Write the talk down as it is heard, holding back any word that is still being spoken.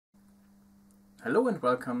Hello and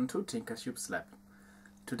welcome to Tinkertubes Lab.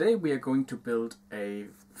 Today we are going to build a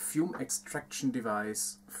fume extraction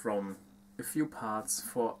device from a few parts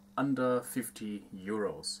for under 50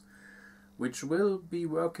 euros, which will be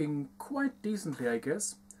working quite decently, I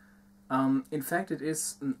guess. In fact, it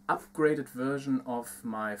is an upgraded version of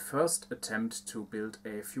my first attempt to build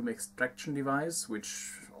a fume extraction device,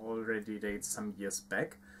 which already dates some years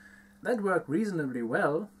back. That worked reasonably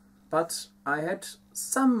well, but I had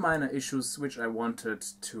some minor issues which I wanted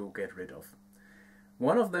to get rid of.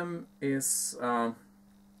 One of them is,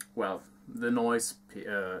 well, the noise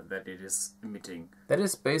that it is emitting. That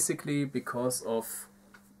is basically because of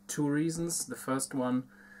two reasons. The first one,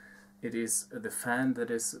 it is the fan that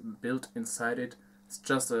is built inside it. It's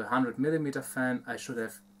just a 100mm fan. I should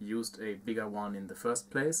have used a bigger one in the first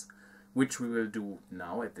place, which we will do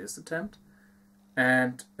now at this attempt.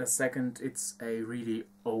 And a second, it's a really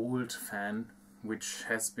old fan which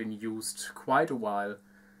has been used quite a while,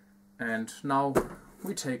 and now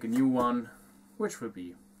we take a new one which will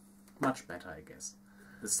be much better, I guess.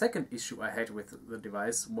 The second issue I had with the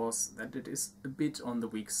device was that it is a bit on the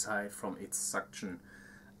weak side from its suction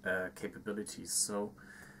capabilities, so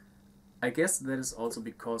I guess that is also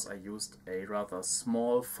because I used a rather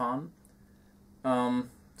small fan.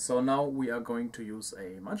 So now we are going to use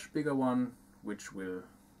a much bigger one which will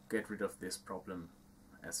get rid of this problem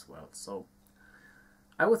as well. So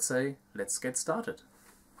I would say let's get started.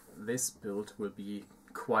 This build will be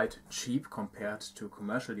quite cheap compared to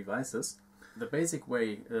commercial devices. The basic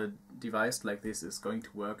way a device like this is going to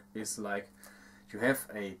work is like you have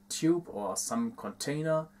a tube or some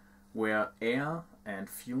container where air and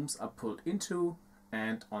fumes are pulled into,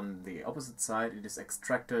 and on the opposite side it is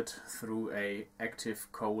extracted through a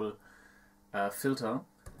active coal filter.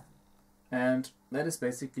 And that is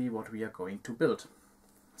basically what we are going to build.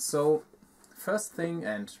 So first thing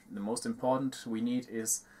and the most important we need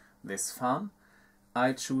is this fan.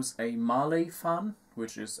 I choose a Marley fan,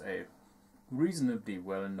 which is a reasonably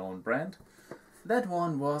well-known brand. That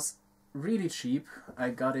one was really cheap.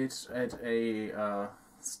 I got it at a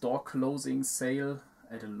store closing sale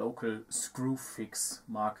at a local screw fix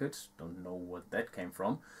market. Don't know what that came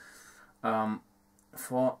from.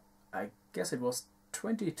 For, I guess it was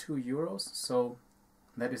 22 euros, so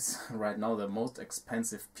that is right now the most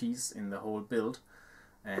expensive piece in the whole build,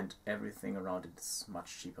 and everything around it is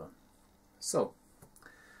much cheaper. So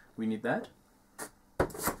we need that.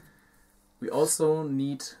 We also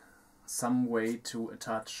need some way to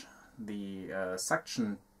attach the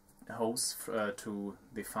suction hose to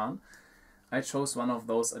the fan. I chose one of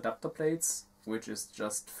those adapter plates, which is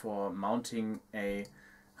just for mounting a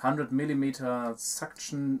 100mm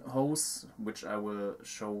suction hose, which I will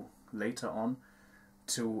show later on,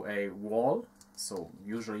 to a wall. So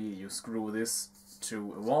usually you screw this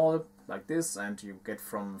to a wall like this, and you get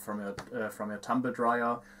from your tumble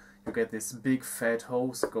dryer, you get this big fat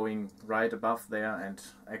hose going right above there and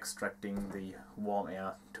extracting the warm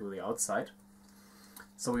air to the outside.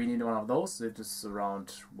 So we need one of those. It is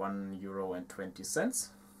around €1.20.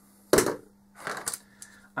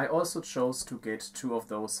 I also chose to get two of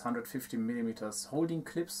those 150mm holding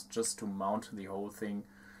clips just to mount the whole thing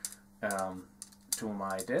to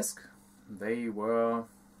my desk. They were,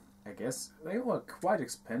 I guess, they were quite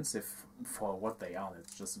expensive for what they are.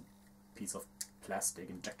 It's just a piece of plastic,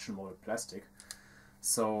 injection molded plastic.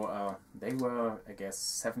 So they were, I guess,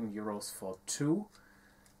 €7 for two.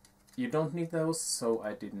 You don't need those, so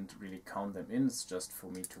I didn't really count them in. It's just for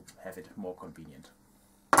me to have it more convenient.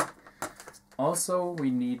 Also,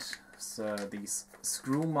 we need these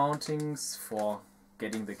screw mountings for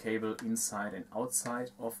getting the cable inside and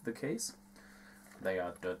outside of the case. They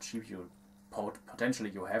are dirt cheap.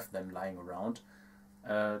 Potentially you have them lying around.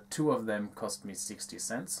 Two of them cost me 60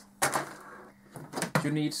 cents.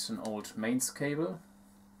 You need an old mains cable.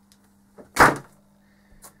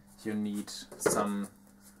 You need some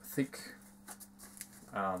thick,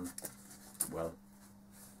 well,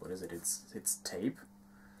 what is it? It's tape.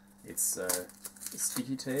 It's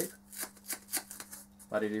sticky tape,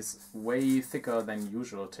 but it is way thicker than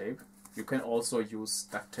usual tape. You can also use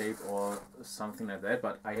duct tape or something like that,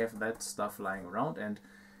 but I have that stuff lying around, and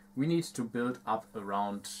we need to build up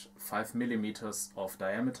around 5mm of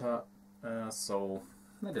diameter, so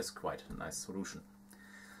that is quite a nice solution.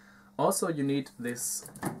 Also, you need this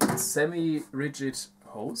semi-rigid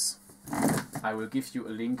hose. I will give you a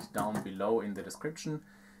link down below in the description.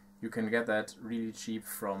 You can get that really cheap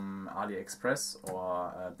from AliExpress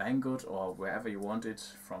or Banggood or wherever you want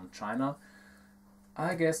it from China.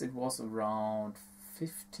 I guess it was around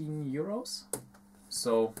 15 euros.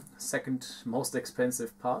 So second most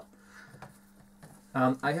expensive part.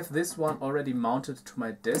 I have this one already mounted to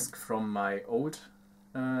my desk from my old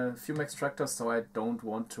Fume Extractor, so I don't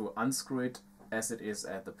want to unscrew it as it is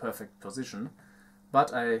at the perfect position.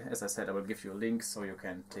 But as I said, I will give you a link so you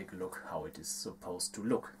can take a look how it is supposed to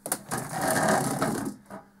look.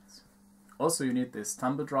 Also, you need this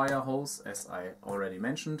tumble dryer hose, as I already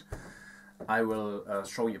mentioned. I will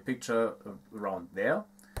show you a picture around there.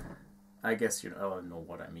 I guess you know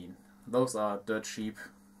what I mean. Those are dirt cheap.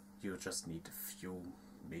 You just need a few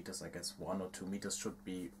meters, I guess 1 or 2 meters should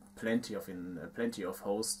be plenty of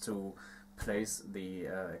hose to place the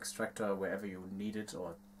extractor wherever you need it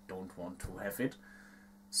or don't want to have it.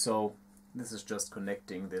 So this is just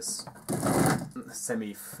connecting this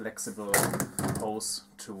semi-flexible hose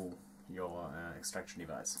to your extraction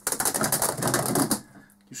device.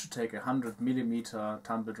 You should take a 100mm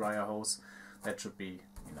tumble dryer hose. That should be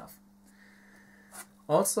enough.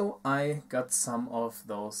 Also, I got some of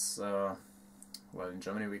those, well, in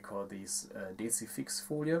Germany we call these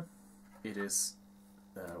Deci-Fix-Folie. It is,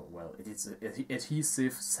 well, it is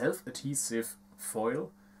adhesive, self-adhesive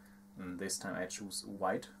foil. And this time I choose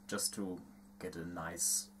white just to get a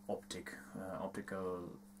nice optical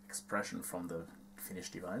expression from the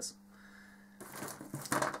finished device.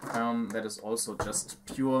 That is also just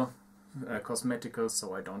pure cosmetical,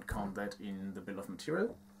 so I don't count that in the bill of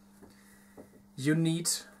material. You need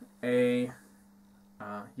a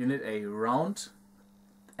round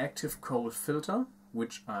active cold filter,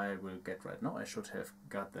 which I will get right now. I should have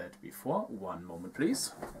got that before. One moment,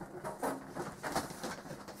 please.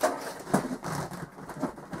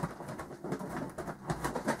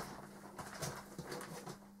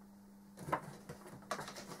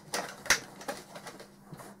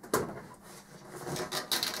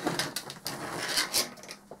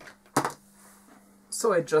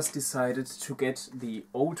 So I just decided to get the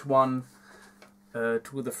old one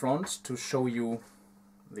to the front to show you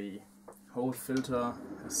the whole filter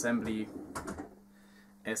assembly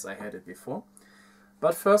as I had it before.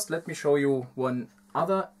 But first let me show you one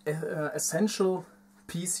other essential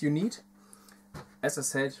piece you need. As I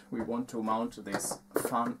said, we want to mount this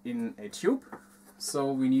fan in a tube,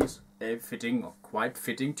 so we need a fitting or quite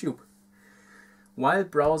fitting tube. While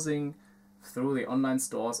browsing through the online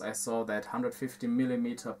stores, I saw that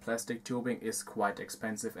 150mm plastic tubing is quite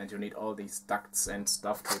expensive and you need all these ducts and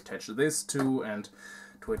stuff to attach this to and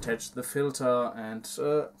to attach the filter. And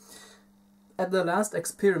at the last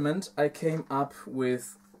experiment I came up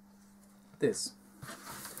with this.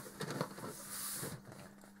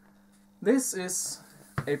 This is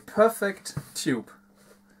a perfect tube.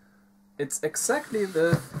 It's exactly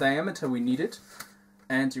the diameter we needed,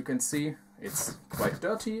 and you can see it's quite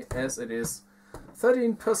dirty as it is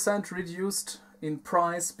 13% reduced in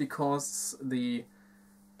price because the,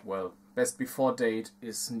 well, best before date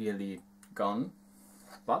is nearly gone.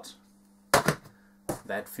 But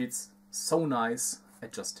that fits so nice, I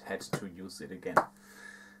just had to use it again.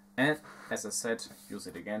 And as I said, use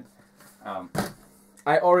it again.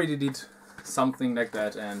 I already did something like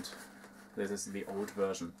that, and this is the old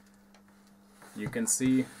version. You can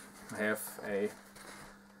see I have a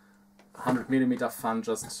 100mm fan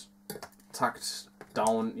just tucked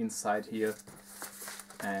down inside here,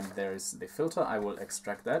 and there is the filter. I will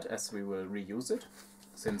extract that as we will reuse it,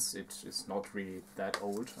 since it is not really that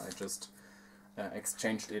old. I just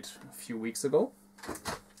exchanged it a few weeks ago.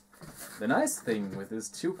 The nice thing with this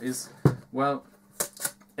tube is, well,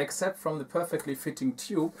 except from the perfectly fitting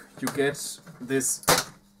tube, you get this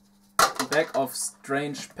bag of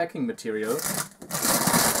strange packing material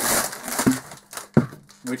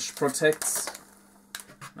which protects.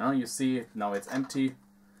 Now you see, now it's empty,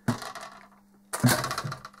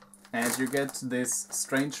 and you get this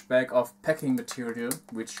strange bag of packing material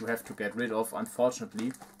which you have to get rid of,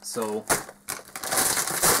 unfortunately. So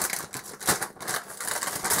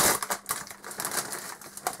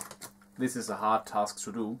this is a hard task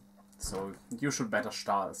to do, so you should better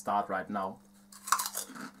start right now.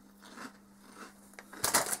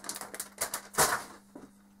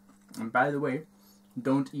 And by the way,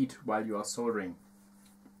 don't eat while you are soldering.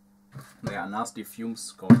 There are nasty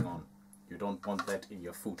fumes going on. You don't want that in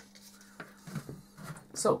your food.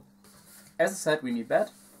 So, as I said, we need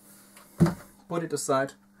that. Put it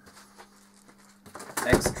aside.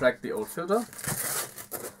 Extract the old filter.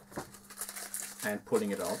 And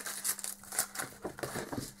pulling it out.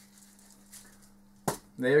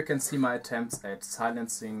 There you can see my attempts at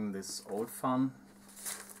silencing this old fan.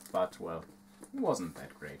 But, well, it wasn't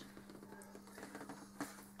that great.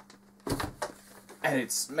 And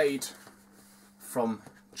it's made from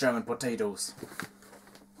German potatoes.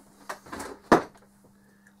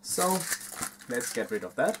 So let's get rid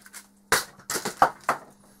of that.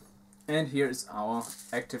 And here is our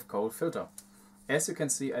active coal filter. As you can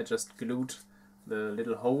see, I just glued the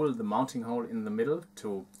little hole, the mounting hole in the middle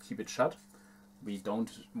to keep it shut. We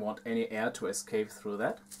don't want any air to escape through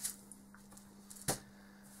that.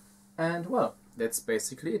 And well, that's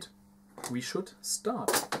basically it. We should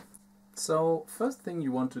start. So first thing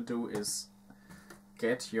you want to do is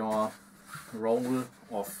get your roll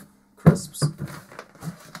of crisps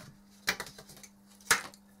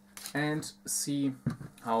and see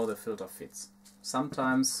how the filter fits.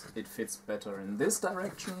 Sometimes it fits better in this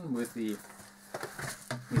direction with the,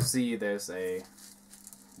 you see there's a,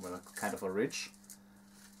 well, kind of a ridge.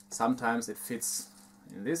 Sometimes it fits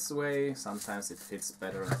in this way, sometimes it fits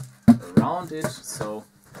better around it, so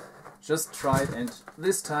just try it, and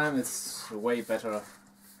this time it's way better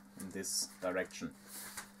in this direction.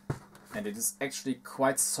 And it is actually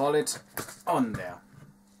quite solid on there,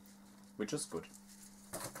 which is good.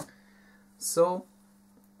 So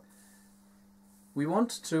we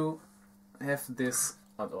want to have this,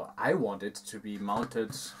 or I want it to be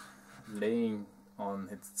mounted laying on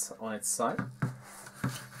its side.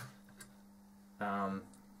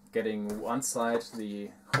 Getting one side the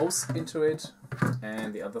hose into it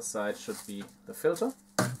and the other side should be the filter.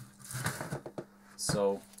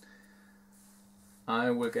 So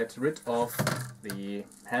I will get rid of the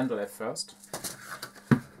handle at first,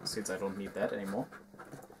 since I don't need that anymore.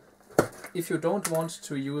 If you don't want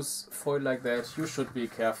to use foil like that, you should be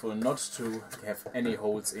careful not to have any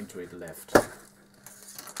holes into it left.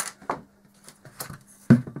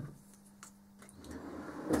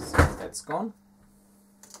 So that's gone.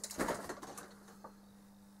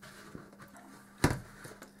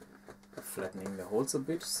 Flattening the holes a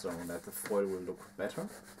bit so that the foil will look better.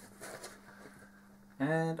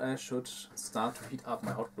 And I should start to heat up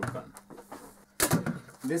my hot glue gun.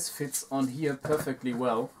 This fits on here perfectly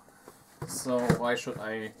well, so why should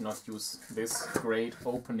I not use this great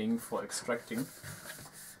opening for extracting?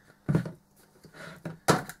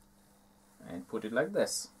 And put it like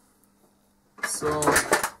this. So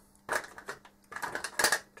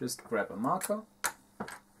just grab a marker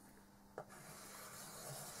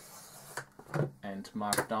and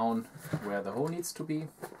mark down where the hole needs to be.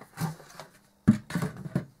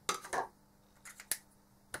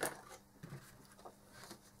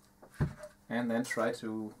 And then try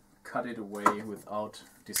to cut it away without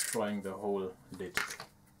destroying the whole lid.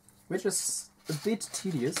 Which is a bit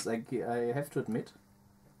tedious, I have to admit,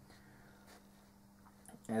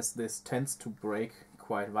 as this tends to break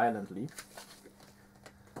quite violently.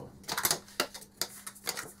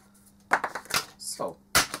 So,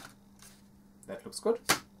 that looks good.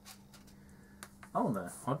 Oh,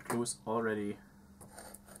 the hot glue is already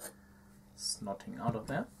snotting out of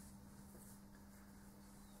there.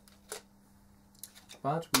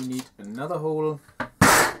 But we need another hole,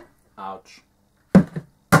 ouch,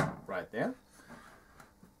 right there.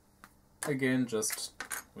 Again, just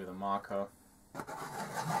with a marker.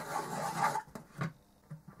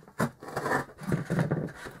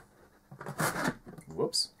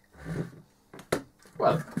 Whoops.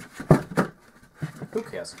 Well, who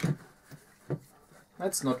cares?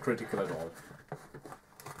 That's not critical at all.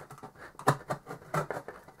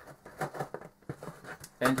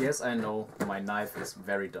 And yes, I know, my knife is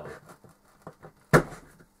very dull.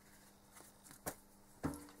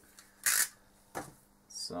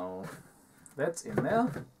 So that's in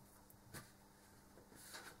there.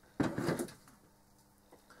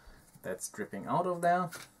 That's dripping out of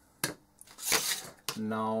there.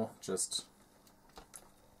 Now just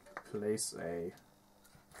place a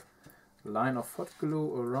line of hot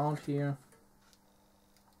glue around here.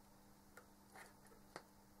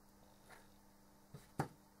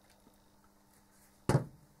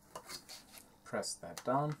 Press that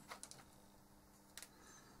down.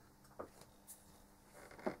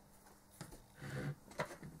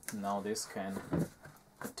 Now this can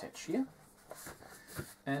attach here.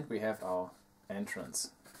 And we have our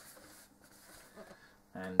entrance.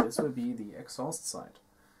 And this will be the exhaust side,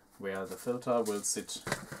 where the filter will sit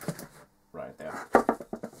right there.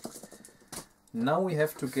 Now we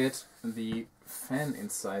have to get the fan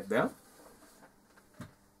inside there.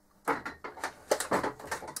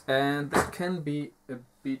 And that can be a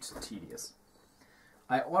bit tedious.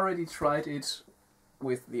 I already tried it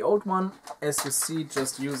with the old one, as you see,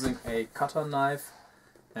 just using a cutter knife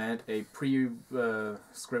and a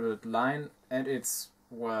pre-scribbled line, and it's,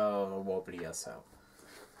 well, wobbly as hell.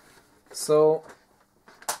 So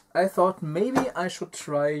I thought maybe I should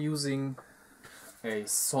try using a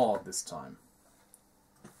saw this time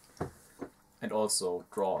and also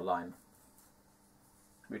draw a line,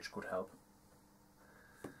 which could help.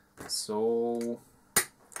 So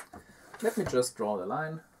Let me just draw the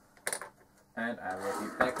line, and I will be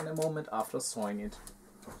back in a moment after sawing it.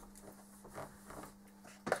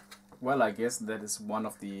 Well, I guess that is one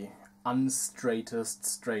of the unstraightest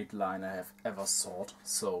straight line I have ever sawed,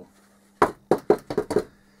 so...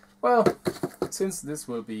 Well, since this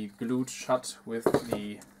will be glued shut with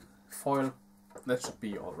the foil, that should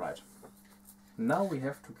be alright. Now we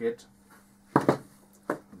have to get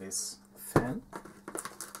this fan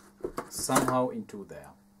somehow into there.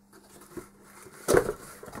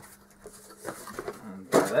 And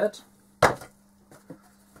by that,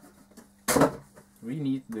 we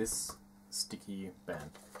need this sticky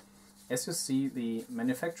band. As you see, the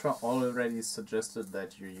manufacturer already suggested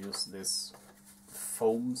that you use this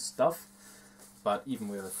foam stuff, but even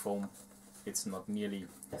with the foam it's not nearly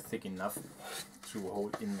thick enough to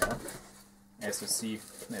hold in there. As you see,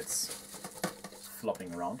 it's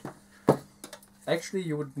flopping around. Actually,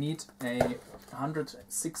 you would need a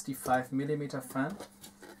 165mm fan.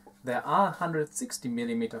 There are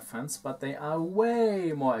 160mm fans, but they are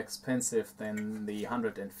way more expensive than the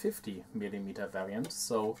 150mm variant,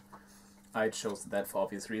 so I chose that for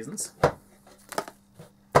obvious reasons.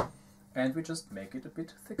 And we just make it a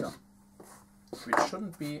bit thicker, which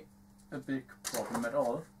shouldn't be a big problem at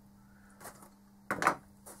all,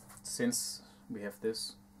 since we have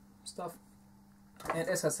this stuff. And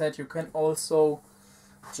as I said, you can also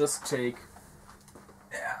just take,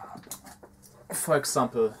 for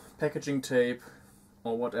example, packaging tape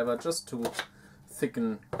or whatever, just to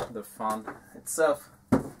thicken the fan itself.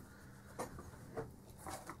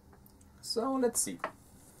 So let's see.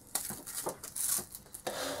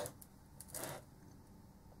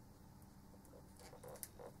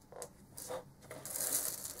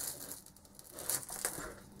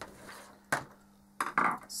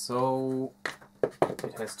 So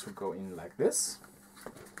it has to go in like this.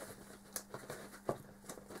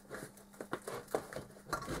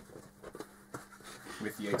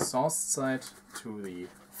 With the exhaust side to the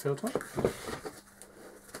filter.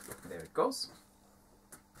 There it goes.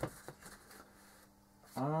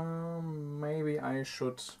 Maybe I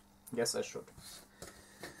should... Yes, I should.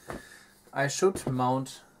 I should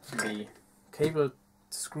mount the cable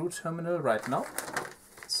screw terminal right now.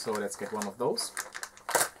 So let's get one of those.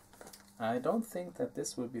 I don't think that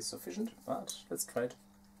this will be sufficient, but let's try it.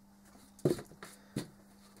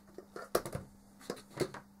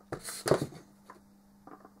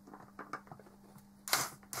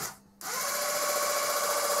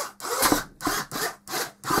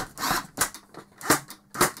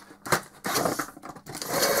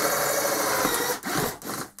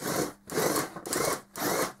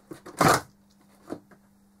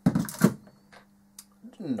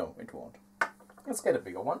 No, it won't. Let's get a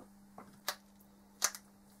bigger one.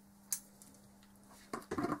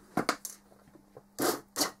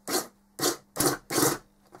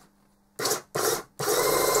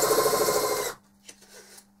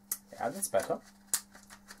 Yeah, that's better.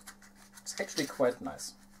 It's actually quite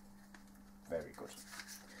nice. Very good.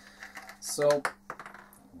 So,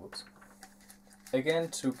 whoops. Again,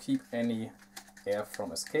 to keep any air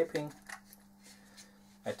from escaping,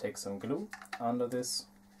 I take some glue under this,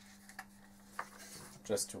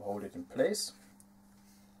 just to hold it in place.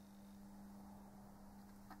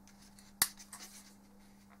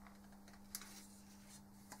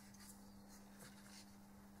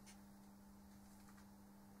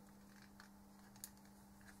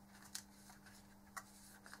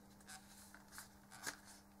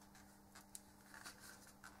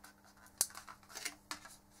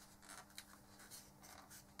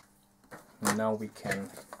 Now we can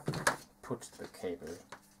put the cable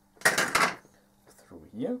through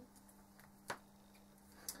here.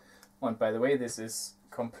 And by the way, this is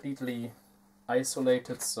completely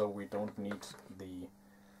isolated, so we don't need the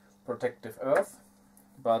protective earth,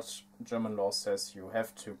 but German law says you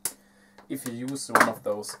have to, if you use one of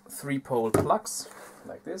those 3-pole plugs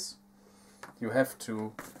like this, you have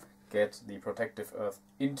to get the protective earth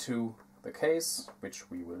into the case,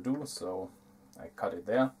 which we will do. So I cut it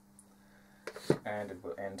there, and it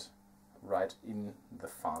will end right in the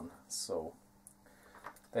fan, so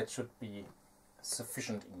that should be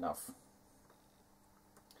sufficient enough.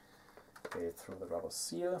 Get it through the rubber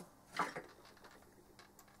seal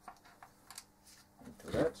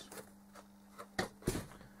into that.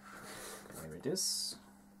 There it is.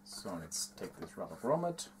 So let's take this rubber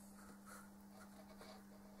grommet,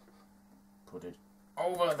 put it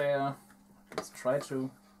over there. Let's try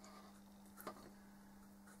to.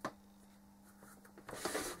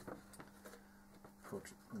 Put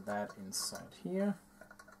that inside here,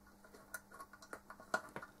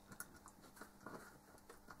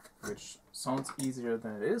 which sounds easier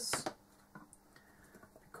than it is.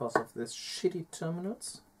 because of this shitty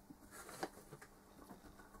terminals,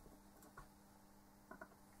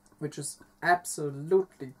 which is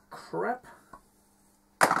absolutely crap.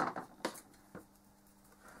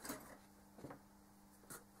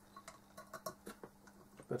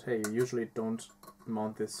 But hey, you usually don't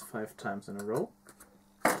mount this 5 times in a row,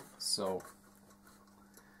 so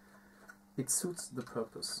it suits the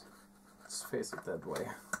purpose. Let's face it that way.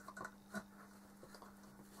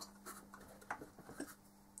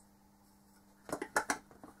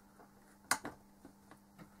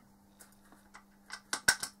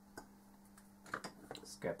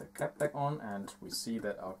 Let's get the cap back on, and we see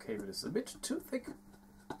that our cable is a bit too thick.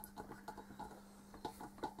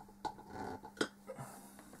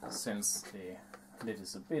 Since the lid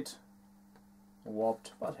is a bit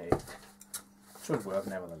warped, but hey, should work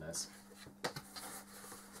nevertheless.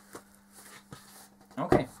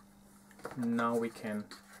 Okay, now we can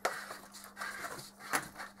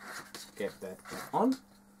get that on.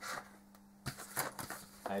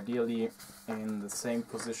 Ideally in the same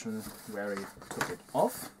position where we took it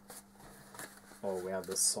off, or where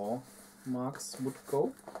the saw marks would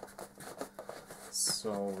go.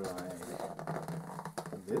 So like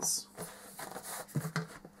this.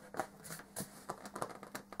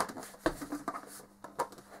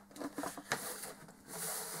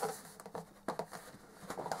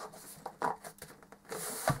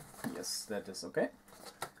 Yes, that is okay.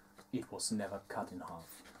 It was never cut in half.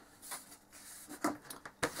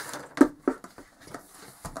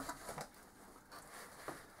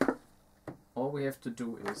 All we have to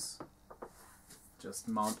do is just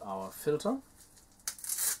mount our filter.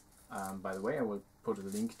 By the way, I will put a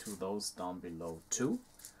link to those down below too.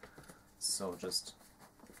 So just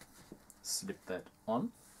slip that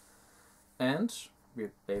on and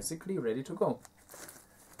we're basically ready to go.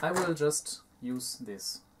 I will just use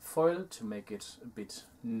this foil to make it a bit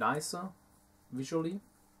nicer visually,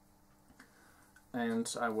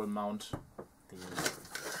 and I will mount the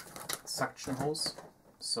suction hose,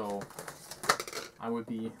 so I will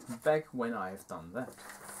be back when I've done that.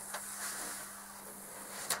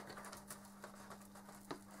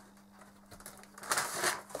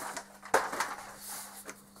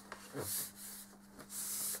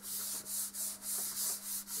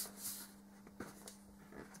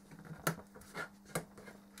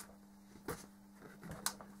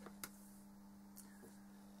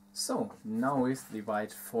 So now with the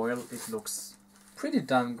white foil it looks pretty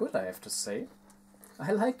damn good, I have to say.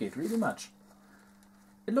 I like it really much.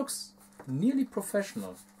 It looks nearly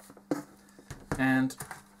professional. And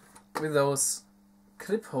with those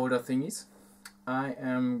clip holder thingies I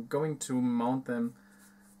am going to mount them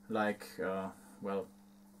like, well,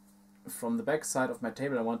 from the back side of my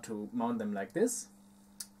table I want to mount them like this,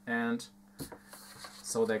 and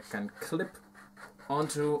so they can clip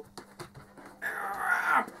onto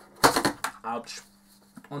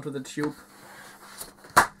onto the tube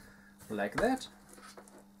like that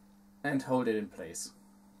and hold it in place.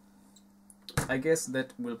 I guess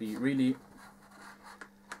that will be really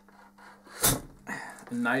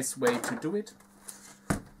a nice way to do it,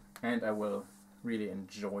 and I will really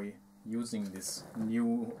enjoy using this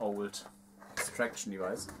new old extraction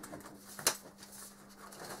device.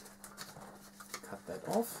 Cut that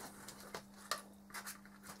off.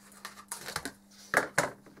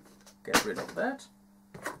 Get rid of that.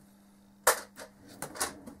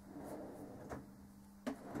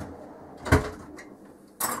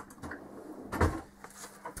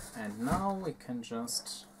 And now we can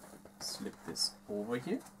just slip this over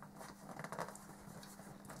here.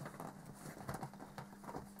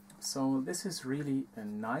 So this is really a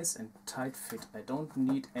nice and tight fit. I don't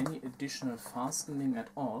need any additional fastening at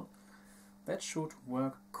all. That should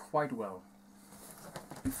work quite well.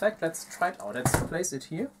 In fact, let's try it out. Let's place it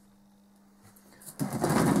here.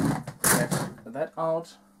 Get that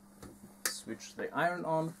out. Switch the iron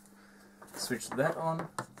on. Switch that on.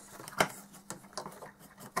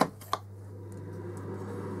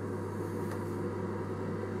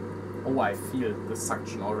 Oh, I feel the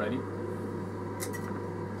suction already.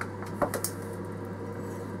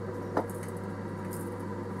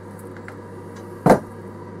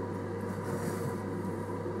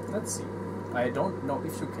 Let's see. I don't know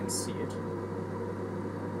if you can see it.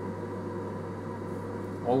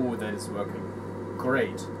 Oh, that is working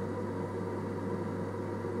great.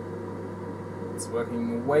 It's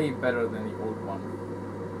working way better than the old one.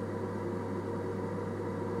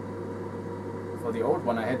 For the old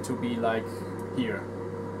one I had to be like here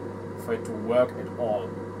for it to work at all.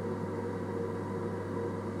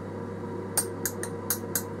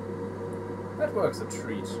 That works a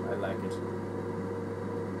treat, I like it.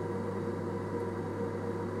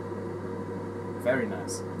 Very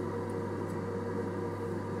nice.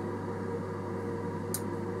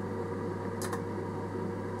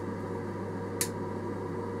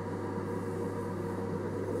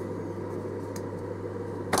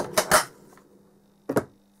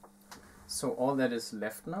 So all that is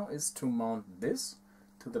left now is to mount this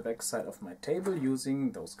to the back side of my table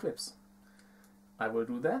using those clips. I will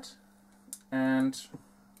do that, and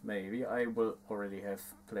maybe I will already have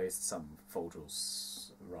placed some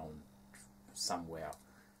photos around somewhere.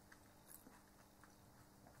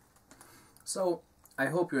 So I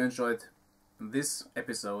hope you enjoyed this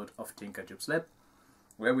episode of Tinkertubes Lab,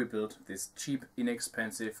 where we built this cheap,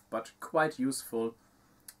 inexpensive but quite useful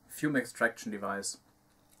fume extraction device.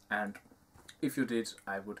 And if you did,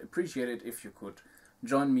 I would appreciate it if you could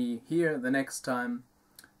join me here the next time.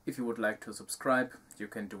 If you would like to subscribe, you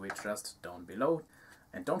can do it just down below.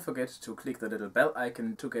 And don't forget to click the little bell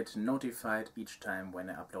icon to get notified each time when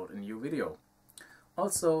I upload a new video.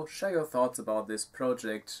 Also, share your thoughts about this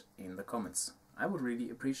project in the comments. I would really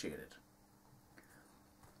appreciate it.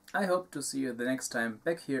 I hope to see you the next time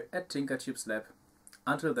back here at Tinkertubes Lab.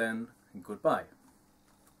 Until then, goodbye.